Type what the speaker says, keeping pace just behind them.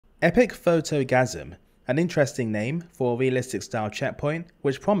EpicPhotoGasm, an interesting name for a realistic style checkpoint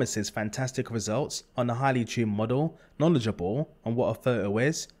which promises fantastic results on a highly tuned model, knowledgeable on what a photo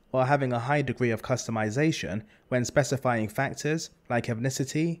is, while having a high degree of customization when specifying factors like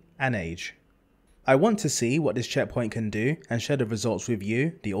ethnicity and age. I want to see what this checkpoint can do and share the results with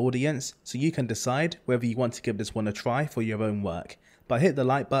you, the audience, so you can decide whether you want to give this one a try for your own work. But hit the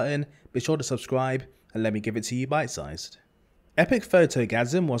like button, be sure to subscribe, and let me give it to you bite-sized.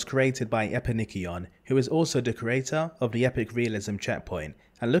 EpicPhotoGasm was created by Automatic1111, who is also the creator of the Epic Realism checkpoint,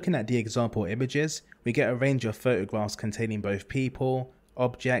 and looking at the example images, we get a range of photographs containing both people,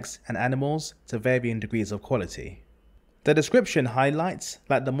 objects, and animals to varying degrees of quality. The description highlights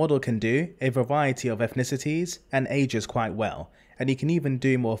that the model can do a variety of ethnicities and ages quite well, and you can even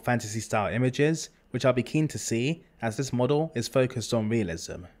do more fantasy style images, which I'll be keen to see as this model is focused on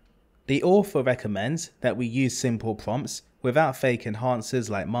realism. The author recommends that we use simple prompts without fake enhancers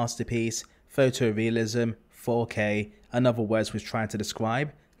like masterpiece, photorealism, 4K, and other words which try to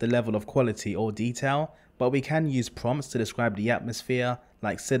describe the level of quality or detail, but we can use prompts to describe the atmosphere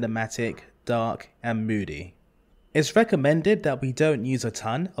like cinematic, dark, and moody. It's recommended that we don't use a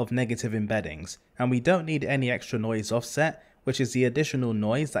ton of negative embeddings, and we don't need any extra noise offset, which is the additional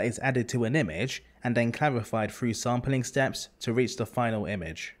noise that is added to an image and then clarified through sampling steps to reach the final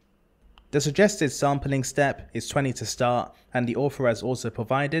image. The suggested sampling step is 20 to start, and the author has also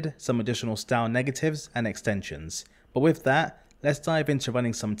provided some additional style negatives and extensions. But with that, let's dive into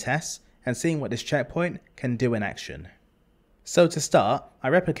running some tests and seeing what this checkpoint can do in action. So to start, I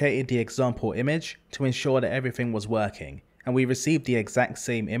replicated the example image to ensure that everything was working, and we received the exact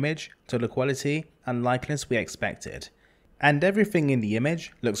same image to the quality and likeness we expected. And everything in the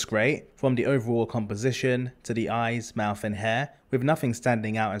image looks great, from the overall composition to the eyes, mouth and hair, with nothing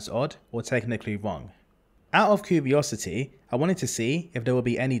standing out as odd or technically wrong. Out of curiosity, I wanted to see if there will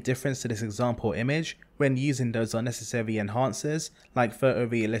be any difference to this example image when using those unnecessary enhancers like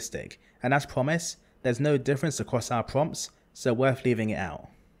photorealistic, and as promised, there's no difference across our prompts, so worth leaving it out.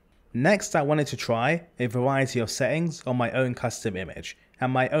 Next, I wanted to try a variety of settings on my own custom image,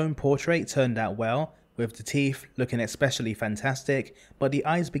 and my own portrait turned out well, with the teeth looking especially fantastic, but the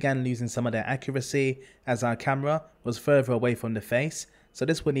eyes began losing some of their accuracy as our camera was further away from the face, so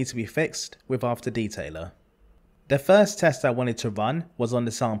this would need to be fixed with After Detailer. The first test I wanted to run was on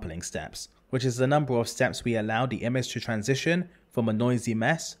the sampling steps, which is the number of steps we allow the image to transition from a noisy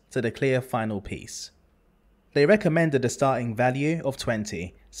mess to the clear final piece. They recommended a starting value of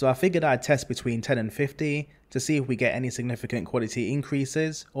 20, so I figured I'd test between 10 and 50 to see if we get any significant quality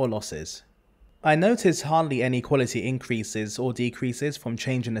increases or losses. I noticed hardly any quality increases or decreases from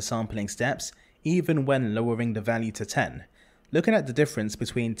changing the sampling steps, even when lowering the value to 10. Looking at the difference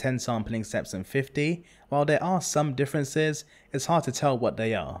between 10 sampling steps and 50, while there are some differences, it's hard to tell what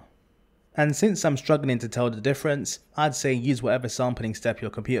they are. And since I'm struggling to tell the difference, I'd say use whatever sampling step your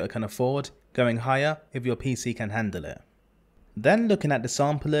computer can afford, going higher if your PC can handle it. Then looking at the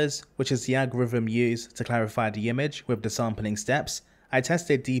samplers, which is the algorithm used to clarify the image with the sampling steps, I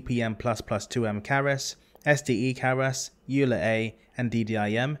tested DPM++2M Keras, SDE Keras, EULA-A, and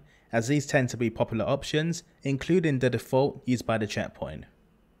DDIM, as these tend to be popular options, including the default used by the checkpoint.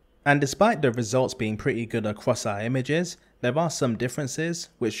 And despite the results being pretty good across our images, there are some differences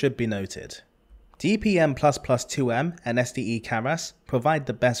which should be noted. DPM++2M and SDE Keras provide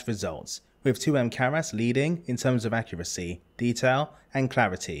the best results, with 2M Keras leading in terms of accuracy, detail, and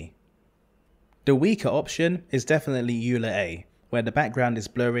clarity. The weaker option is definitely EULA-A, where the background is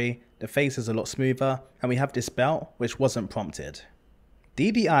blurry, the face is a lot smoother, and we have this belt which wasn't prompted.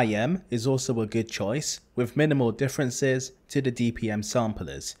 DDIM is also a good choice, with minimal differences to the DPM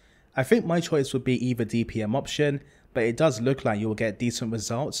samplers. I think my choice would be either DPM option, but it does look like you will get decent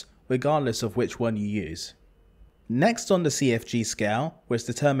results regardless of which one you use. Next on the CFG scale, which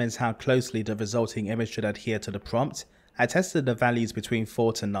determines how closely the resulting image should adhere to the prompt, I tested the values between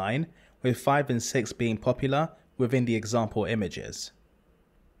 4 to 9, with 5 and 6 being popular within the example images.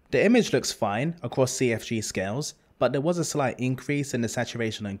 The image looks fine across CFG scales, but there was a slight increase in the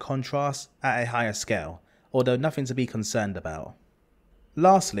saturation and contrast at a higher scale, although nothing to be concerned about.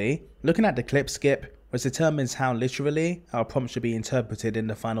 Lastly, looking at the clip skip, which determines how literally our prompt should be interpreted in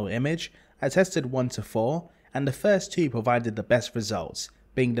the final image, I tested 1 to 4, and the first two provided the best results,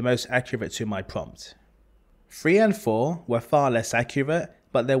 being the most accurate to my prompt. 3 and 4 were far less accurate,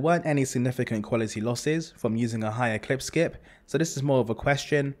 but there weren't any significant quality losses from using a higher clip skip, so this is more of a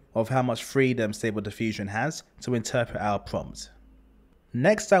question of how much freedom Stable Diffusion has to interpret our prompt.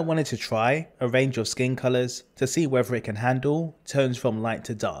 Next, I wanted to try a range of skin colors to see whether it can handle tones from light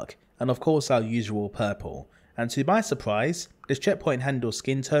to dark, and of course our usual purple, and to my surprise, this checkpoint handles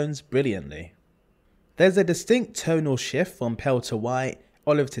skin tones brilliantly. There's a distinct tonal shift from pale to white,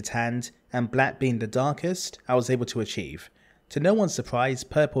 olive to tanned, and black being the darkest I was able to achieve. To no one's surprise,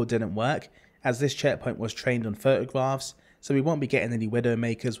 purple didn't work, as this checkpoint was trained on photographs, so we won't be getting any widow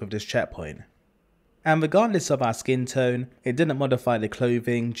makers with this checkpoint. And regardless of our skin tone, it didn't modify the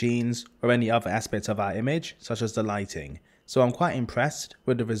clothing, jeans, or any other aspect of our image, such as the lighting, so I'm quite impressed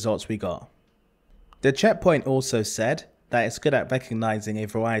with the results we got. The checkpoint also said that it's good at recognizing a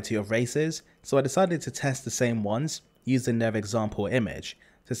variety of races, so I decided to test the same ones using their example image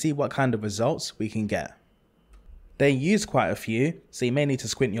to see what kind of results we can get. They use quite a few, so you may need to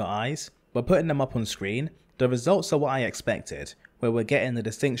squint your eyes, but putting them up on screen, the results are what I expected, where we're getting the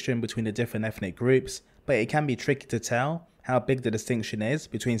distinction between the different ethnic groups, but it can be tricky to tell how big the distinction is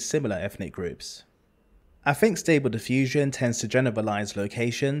between similar ethnic groups. I think Stable Diffusion tends to generalize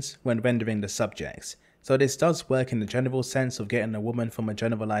locations when rendering the subjects, so this does work in the general sense of getting a woman from a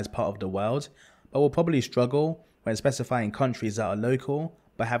generalized part of the world, but will probably struggle when specifying countries that are local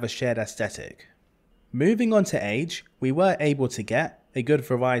but have a shared aesthetic. Moving on to age, we were able to get a good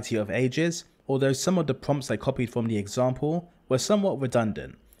variety of ages, although some of the prompts I copied from the example were somewhat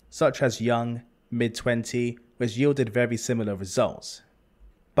redundant, such as young, mid-20, which yielded very similar results.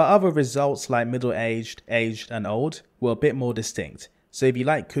 But other results like middle-aged, aged, and old were a bit more distinct, so if you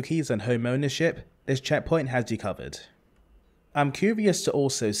like cookies and home ownership, this checkpoint has you covered. I'm curious to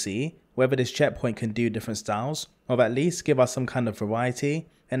also see whether this checkpoint can do different styles, or at least give us some kind of variety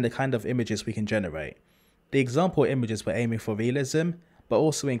in the kind of images we can generate. The example images were aiming for realism, but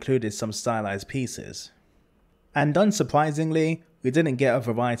also included some stylized pieces. And unsurprisingly, we didn't get a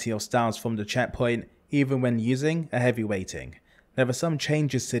variety of styles from the checkpoint even when using a heavy weighting. There were some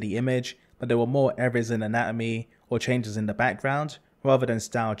changes to the image, but there were more errors in anatomy or changes in the background rather than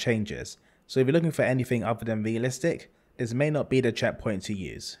style changes, so if you're looking for anything other than realistic, this may not be the checkpoint to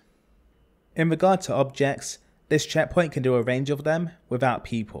use. In regard to objects, this checkpoint can do a range of them without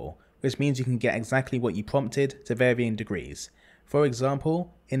people, which means you can get exactly what you prompted to varying degrees. For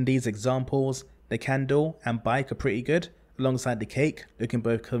example, in these examples, the candle and bike are pretty good, alongside the cake looking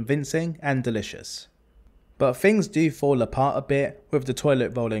both convincing and delicious. But things do fall apart a bit with the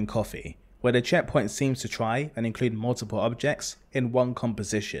toilet roll and coffee, where the checkpoint seems to try and include multiple objects in one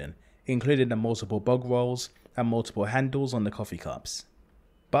composition, including the multiple bog rolls and multiple handles on the coffee cups.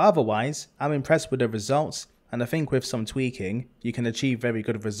 But otherwise, I'm impressed with the results, and I think with some tweaking, you can achieve very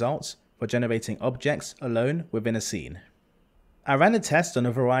good results for generating objects alone within a scene. I ran a test on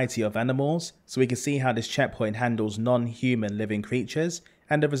a variety of animals so we can see how this checkpoint handles non-human living creatures,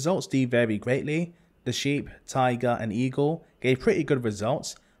 and the results do vary greatly. The sheep, tiger and eagle gave pretty good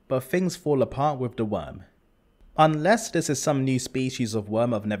results, but things fall apart with the worm. Unless this is some new species of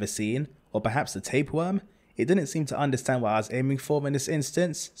worm I've never seen, or perhaps a tapeworm, it didn't seem to understand what I was aiming for in this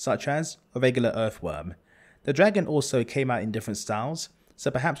instance, such as a regular earthworm. The dragon also came out in different styles, so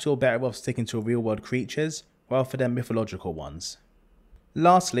perhaps you're better off sticking to real world creatures rather than mythological ones.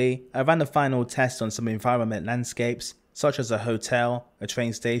 Lastly, I ran a final test on some environment landscapes, such as a hotel, a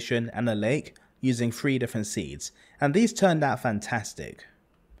train station and a lake, using 3 different seeds, and these turned out fantastic.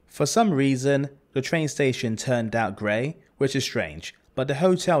 For some reason, the train station turned out grey, which is strange, but the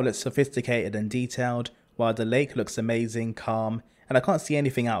hotel looks sophisticated and detailed, while the lake looks amazing, calm, and I can't see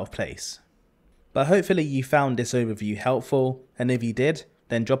anything out of place. But hopefully you found this overview helpful, and if you did,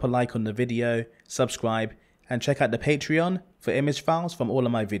 then drop a like on the video, subscribe, and check out the Patreon for image files from all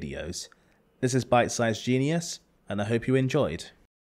of my videos. This is Bite Size Genius, and I hope you enjoyed.